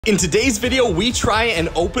In today's video, we try and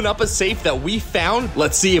open up a safe that we found.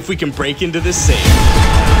 Let's see if we can break into this safe.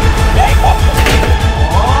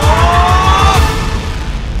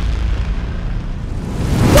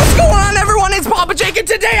 What's going on, everyone? It's Papa Jake, and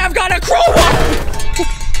today I've got a crowbar.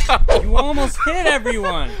 You almost hit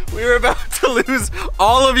everyone. We were about to lose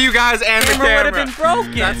all of you guys and the camera. Would have been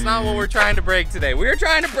broken. That's not what we're trying to break today. We're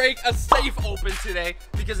trying to break a safe open today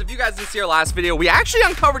because if you guys didn't see our last video, we actually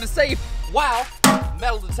uncovered a safe while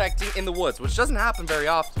metal detecting in the woods, which doesn't happen very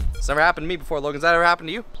often. It's never happened to me before. Logan, has that ever happened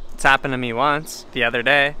to you? It's happened to me once, the other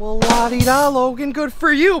day. Well, la-di-da, Logan, good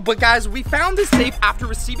for you. But guys, we found this safe after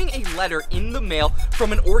receiving a letter in the mail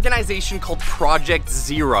from an organization called Project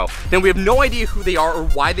Zero. Now, we have no idea who they are or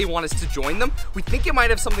why they want us to join them. We think it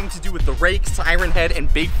might have something to do with the Rake, Siren Head, and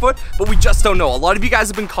Bigfoot, but we just don't know. A lot of you guys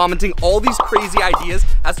have been commenting all these crazy ideas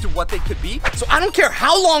as to what they could be. So I don't care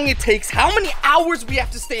how long it takes, how many hours we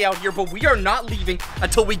have to stay out here, but we are not leaving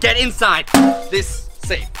until we get inside this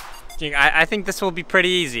safe. I think this will be pretty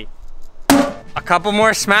easy. A couple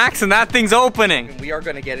more smacks and that thing's opening. We are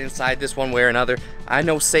gonna get inside this one way or another. I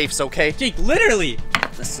know safes, okay? Jake, literally.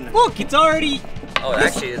 Listen. Look, it's already. Oh,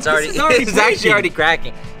 actually, it's already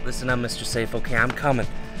cracking. Listen up, Mr. Safe, okay? I'm coming.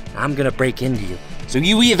 I'm gonna break into you. So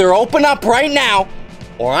you either open up right now,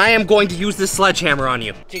 or I am going to use this sledgehammer on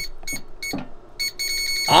you. Jake.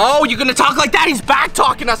 Oh, you're gonna talk like that? He's back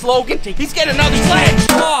talking us, Logan. He's getting another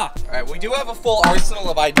sledge. All right, we do have a full arsenal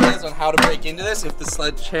of ideas on how to break into this if the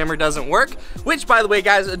sledgehammer doesn't work. Which, by the way,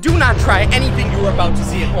 guys, do not try anything you are about to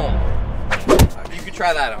see at home. You could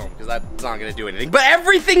try that at home because that's not gonna do anything. But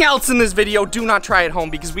everything else in this video, do not try at home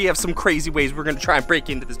because we have some crazy ways we're gonna try and break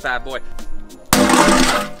into this bad boy.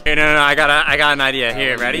 Hey, no, I got an idea.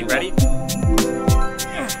 Here, ready?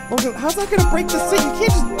 Logan, how's that gonna break the safe? You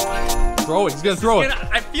can't just throw it. He's gonna throw it.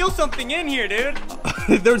 I feel something in here, dude.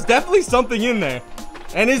 There's definitely something in there.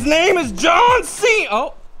 And his name is John C.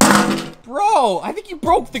 Oh. Bro, I think you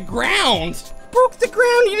broke the ground. Broke the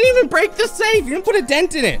ground? You didn't even break the safe. You didn't put a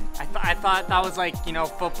dent in it. I thought that was like, you know,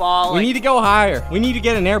 football. We need to go higher. We need to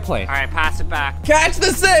get an airplane. All right, pass it back. Catch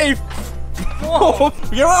the safe. Whoa.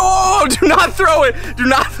 Whoa, do not throw it. Do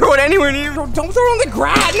not throw it anywhere near. Don't throw it on the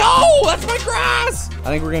grass. No, that's my grass. I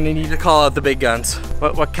think we're gonna need to call out the big guns.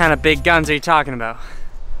 What kind of big guns are you talking about?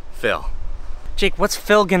 Phil. Jake, what's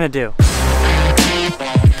Phil gonna do?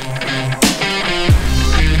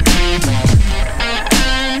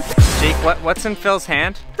 Jake, what's in Phil's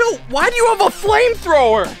hand? Phil, why do you have a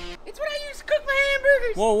flamethrower? It's what I use to cook my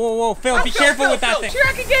hamburgers. Whoa, Phil, be careful with that thing. Sure,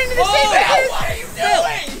 I can get into the safe. Phil, what are you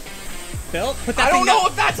doing? Phil, put that I don't know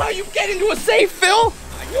if that's how you get into a safe, Phil.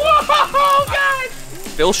 Whoa, guys.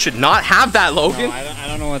 Phil should not have that, Logan. No, I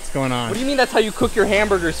don't know what's going on. What do you mean that's how you cook your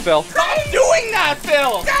hamburgers, Phil? Stop doing that,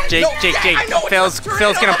 Phil. Jake, Phil's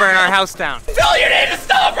gonna burn our house down. Phil, you need to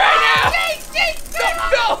stop right now. Jake,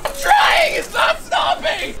 Phil, I'm trying. It's not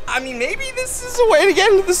stopping. I mean, maybe this is a way to get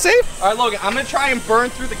into the safe. All right, Logan, I'm gonna try and burn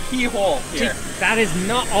through the keyhole here. Jake, that is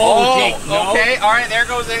not. Oh, Jake, no. Okay, all right, there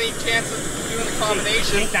goes any chance of doing the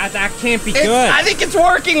combination. Jake, that can't be good. I think it's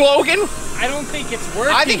working, Logan. I don't think it's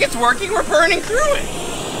working. I think it's working. We're burning through it.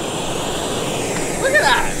 Look at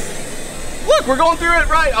that. Look, we're going through it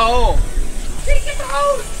right. Oh. Take it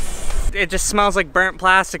out. It just smells like burnt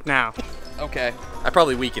plastic now. Okay. I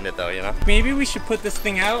probably weakened it though, you know? Maybe we should put this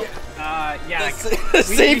thing out. Yeah. The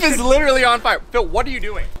safe is literally on fire. Phil, what are you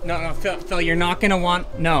doing? No, Phil, you're not gonna want.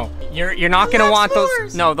 No, you're not gonna want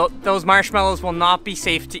those. No, those marshmallows will not be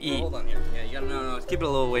safe to eat. Hold on here. Yeah, you gotta no. Keep it a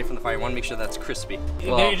little away from the fire. You want to make sure that's crispy.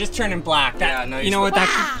 Well, they're just turning black. Yeah, no. You know what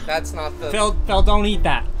that? That's not the. Phil, don't eat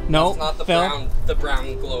that. No, that's not Phil. the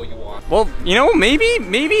brown glow you want. Well, you know, maybe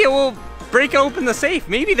it will break open the safe.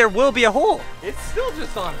 Maybe there will be a hole. It's still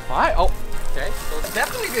just on fire. Oh. Okay, so it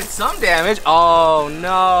definitely did some damage. Oh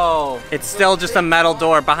no. It's still just a metal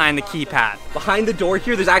door behind the keypad. Behind the door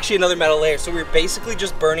here, there's actually another metal layer, so we're basically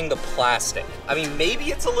just burning the plastic. I mean,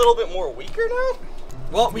 maybe it's a little bit more weaker now?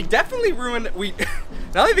 Well, we definitely ruined, now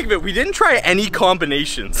that I think of it, we didn't try any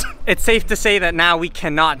combinations. It's safe to say that now we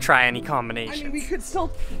cannot try any combinations. I mean, we could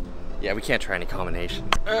still, yeah, we can't try any combinations.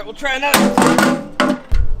 All right, we'll try another.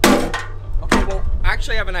 Okay, well,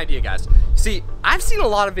 actually I have an idea, guys. See, I've seen a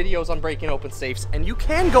lot of videos on breaking open safes, and you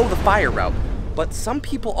can go the fire route, but some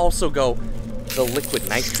people also go the liquid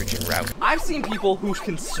nitrogen route. I've seen people who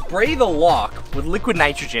can spray the lock with liquid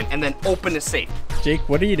nitrogen and then open a safe. Jake,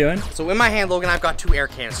 what are you doing? So in my hand, Logan, I've got 2 air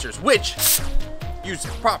canisters, which, used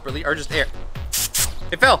properly, are just air.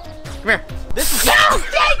 Hey, Phil, come here. This is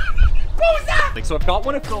What was that? So I've got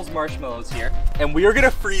one of Phil's marshmallows here, and we are gonna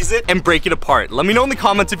freeze it and break it apart. Let me know in the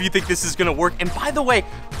comments if you think this is gonna work. And by the way,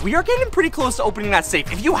 we are getting pretty close to opening that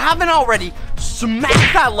safe. If you haven't already,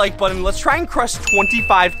 smash that like button. Let's try and crush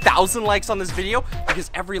 25,000 likes on this video, because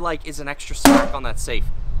every like is an extra smack on that safe.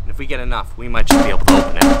 And if we get enough, we might just be able to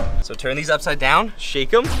open it. So turn these upside down,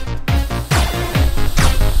 shake them.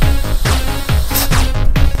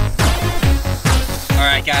 All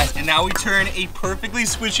right, guys, and now we turn a perfectly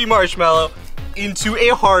squishy marshmallow into a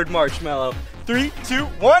hard marshmallow. 3, 2,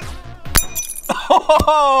 1.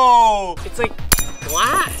 Oh! It's like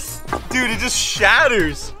glass. Dude, it just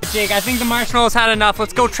shatters. Jake, I think the marshmallows had enough.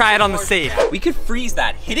 Let's go try it on the safe. We could freeze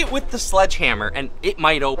that, hit it with the sledgehammer, and it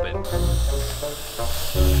might open.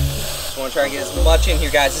 Just wanna try and get as much in here,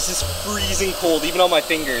 guys. This is freezing cold, even on my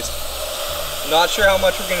fingers. Not sure how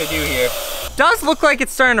much we're gonna do here. Does look like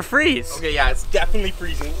it's starting to freeze. Okay, yeah, it's definitely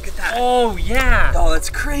freezing. Look at that. Oh, yeah. Oh, that's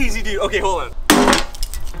crazy, dude. Okay, hold on.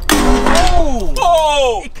 Oh!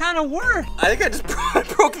 Oh! It kind of worked. I think I just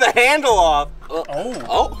broke the handle off.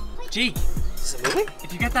 Oh. Jake, is it moving?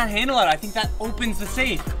 if you get that handle out, I think that opens the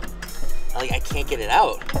safe. Like, I can't get it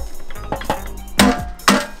out.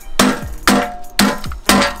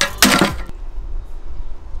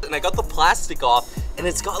 And I got the plastic off, and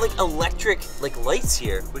it's got like electric lights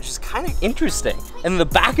here, which is kind of interesting. And the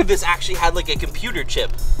back of this actually had like a computer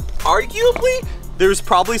chip. Arguably, there's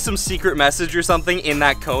probably some secret message or something in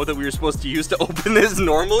that code that we were supposed to use to open this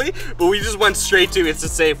normally, but we just went straight to it's a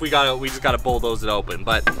safe. We just gotta bulldoze it open.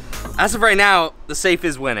 But as of right now, the safe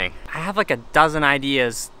is winning. I have like a dozen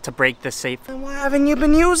ideas to break this safe. And why haven't you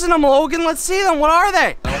been using them, Logan? Let's see them. What are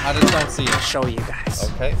they? I just don't see it. I'll show you guys.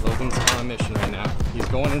 Okay, Logan's on a mission right now. He's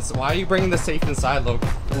going in. Why are you bringing the safe inside, Logan?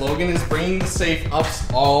 Logan is bringing the safe up.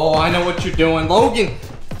 Oh, I know what you're doing. Logan,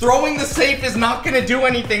 throwing the safe is not gonna do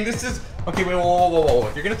anything. This is, okay, wait, whoa.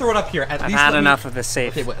 If you're gonna throw it up here, at least I've had enough of this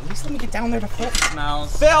safe. Okay, wait, at least let me get down there to pull.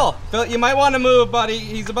 Smells. Phil, you might want to move, buddy.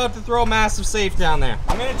 He's about to throw a massive safe down there.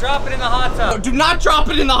 I'm gonna drop it in the hot tub. No, do not drop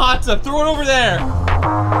it in the hot tub. Throw it over there. 3, 2,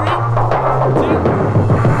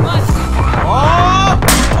 1.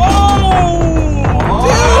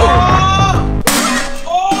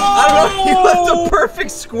 I don't know. You left a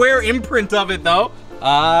perfect square imprint of it, though.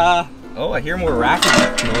 Oh, I hear more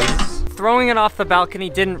racket noise. Throwing it off the balcony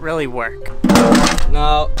didn't really work.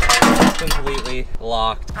 No, completely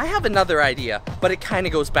locked. I have another idea, but it kind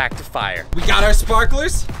of goes back to fire. We got our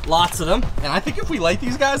sparklers, lots of them. And I think if we light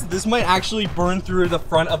these guys, this might actually burn through the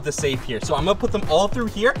front of the safe here. So I'm gonna put them all through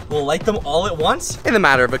here. We'll light them all at once. In a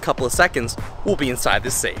matter of a couple of seconds, we'll be inside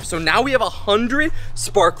the safe. So now we have 100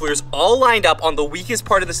 sparklers all lined up on the weakest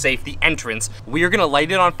part of the safe, the entrance. We are gonna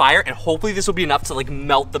light it on fire, and hopefully this will be enough to like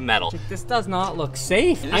melt the metal. This does not look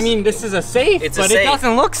safe. I mean, this is a safe, It's but a safe. it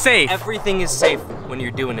doesn't look safe. Everything is safe when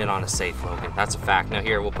you're doing it on a safe, Logan. That's a fact. Now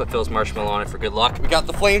here, we'll put Phil's marshmallow on it for good luck. We got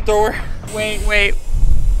the flamethrower. Wait.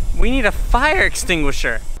 We need a fire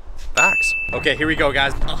extinguisher. Facts. Okay, here we go,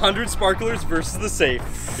 guys. 100 sparklers versus the safe.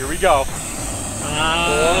 Here we go.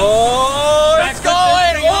 Oh, it's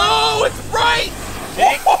going! Whoa, it's bright!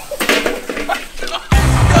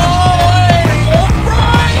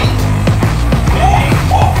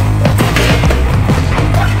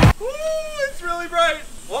 It's really bright.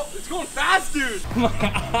 Whoa, it's going fast, dude.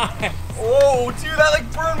 Oh, dude, that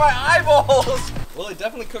like burned my eyeballs. Well, it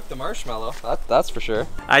definitely cooked the marshmallow. That's for sure.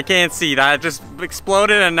 I can't see that. It just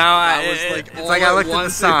exploded, and now it's like I looked at the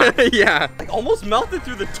sun. Yeah, like almost melted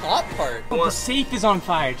through the top part. But the safe is on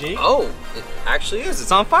fire, Jake. Oh, it actually is.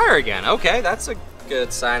 It's on fire again. Okay, that's a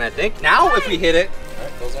good sign, I think. Now, if we hit it, all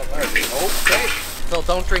right, goes on fire. Okay, Phil,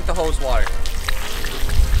 don't drink the hose water.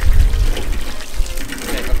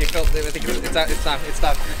 Okay, Phil, I think it's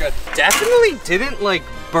done. You're good. Definitely didn't like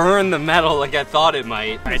burn the metal like I thought it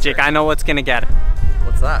might. All right, Jake, I know what's gonna get it.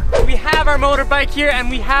 What's that? We have our motorbike here, and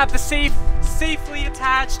we have the safe safely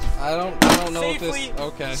attached. I don't know if this.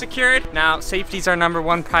 Okay. Secured. Now, safety's our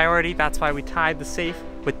 #1 priority. That's why we tied the safe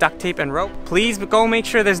with duct tape and rope. Please go make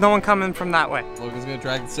sure there's no one coming from that way. Logan's gonna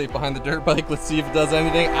drag the safe behind the dirt bike. Let's see if it does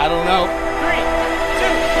anything. I don't know. 3, 2,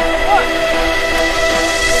 1.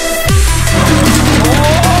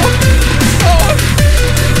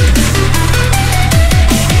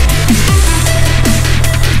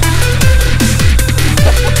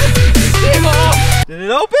 Did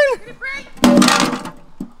it open?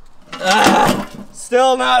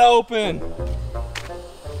 Still not open.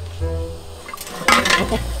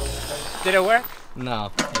 Did it work?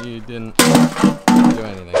 No, you didn't do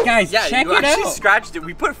anything. Guys, Yeah, check you it actually out. scratched it.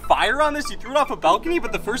 We put fire on this, you threw it off a balcony,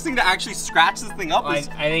 but the first thing to actually scratch this thing up I was...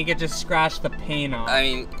 think it just scratched the paint off. I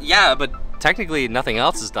mean, yeah, but technically nothing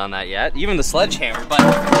else has done that yet, even the sledgehammer. But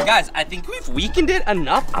guys, I think we've weakened it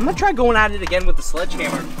enough. I'm gonna try going at it again with the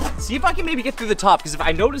sledgehammer. See if I can maybe get through the top, because if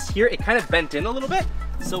I notice here, it kind of bent in a little bit.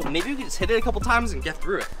 So maybe we can just hit it a couple times and get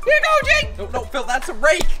through it. Here you go, Jake! No, no, Phil, that's a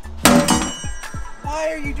rake. Why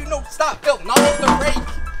are you doing, no, stop, Phil, not with the rake.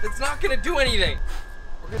 It's not gonna do anything.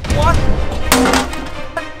 We're gonna, what?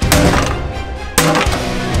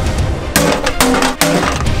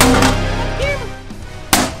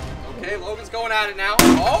 Okay, Logan's going at it now.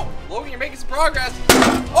 Oh, Logan, you're making some progress.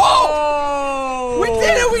 Oh! We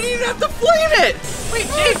did it! We didn't have to flame it! Wait,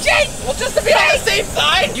 Jake! Well, just to be on the safe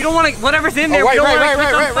side! You don't want to, whatever's in there, right, we don't want to right,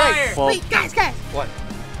 catch on right. fire. Well, Wait, guys. what?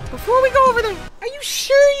 Before we go over there, are you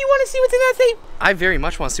sure you want to see what's in that safe? I very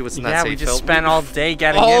much want to see what's in that Yeah, safe, we just Phil. spent all day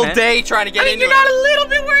getting all in it. day trying to get into You're it. not a little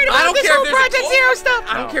bit worried I about don't this care whole if there's a Project cobra. Zero stuff?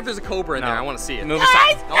 I don't care if there's a cobra in there. I want to see it. Move Guys,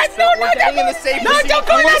 aside. guys, no, we're getting in the safe. No, don't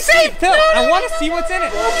go in that safe. Phil, I want to see what's in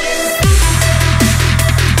it.